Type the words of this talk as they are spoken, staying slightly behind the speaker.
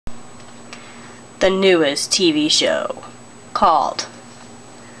the newest TV show called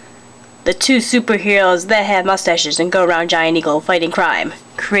The Two Superheroes That Have Mustaches and Go Around Giant Eagle Fighting Crime,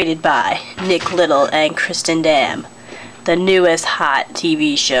 created by Nick Little and Kristen Dam. The newest hot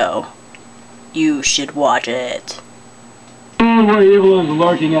TV show. You should watch it. Where evil is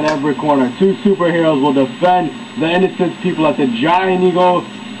lurking at every corner, two superheroes will defend the innocent people at the Giant Eagle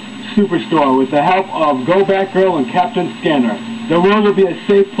Superstore with the help of Go Back Girl and Captain Scanner. The world will be a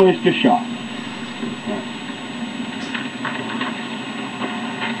safe place to shop.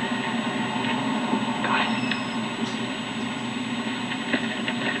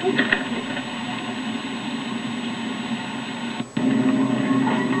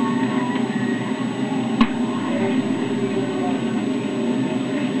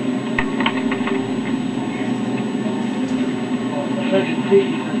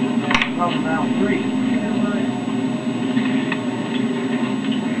 Problem now 3.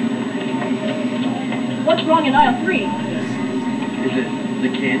 What's wrong in aisle 3? Is it the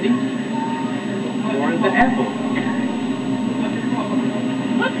candy? Or the apple?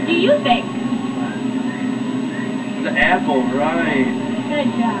 What do you think? The apple, right.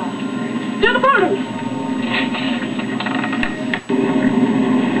 Good job. To the portal!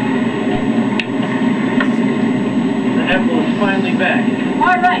 The apple is finally back.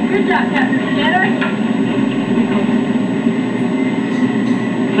 Alright, good job, Captain Scanner.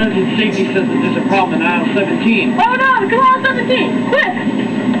 Sergeant Safety says that there's a problem in aisle 17. Oh no, come on, 17! Quick!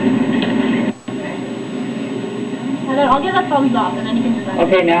 And then I'll give a thumbs up, and then you can decide.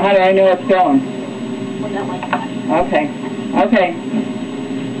 Okay, now how do I know it's going? Put that like that. Okay. Okay.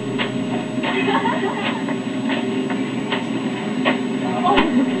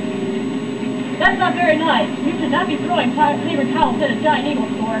 That's not very nice. You should not be throwing paper towels at a Giant Eagle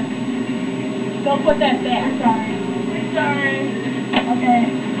store. Don't put that back. Sorry. Sorry. Okay.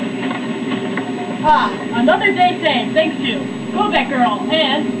 Another day saved, thanks to Go Back Girl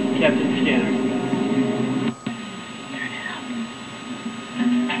and Captain Scanner.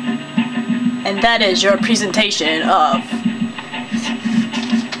 And that is your presentation of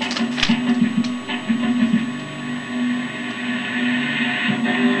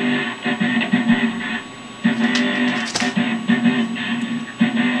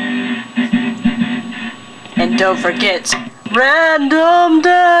and don't forget random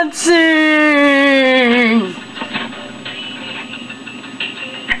dancing.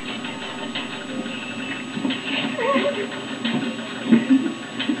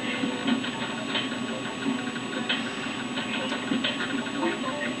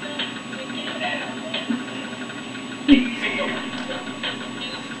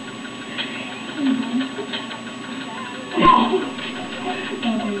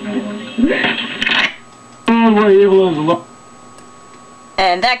 Where evil is lurking.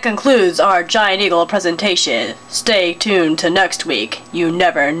 And that concludes our Giant Eagle presentation. Stay tuned to next week. You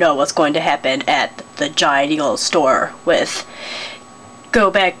never know what's going to happen at the Giant Eagle store with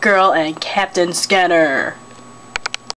Go Back Girl and Captain Scanner.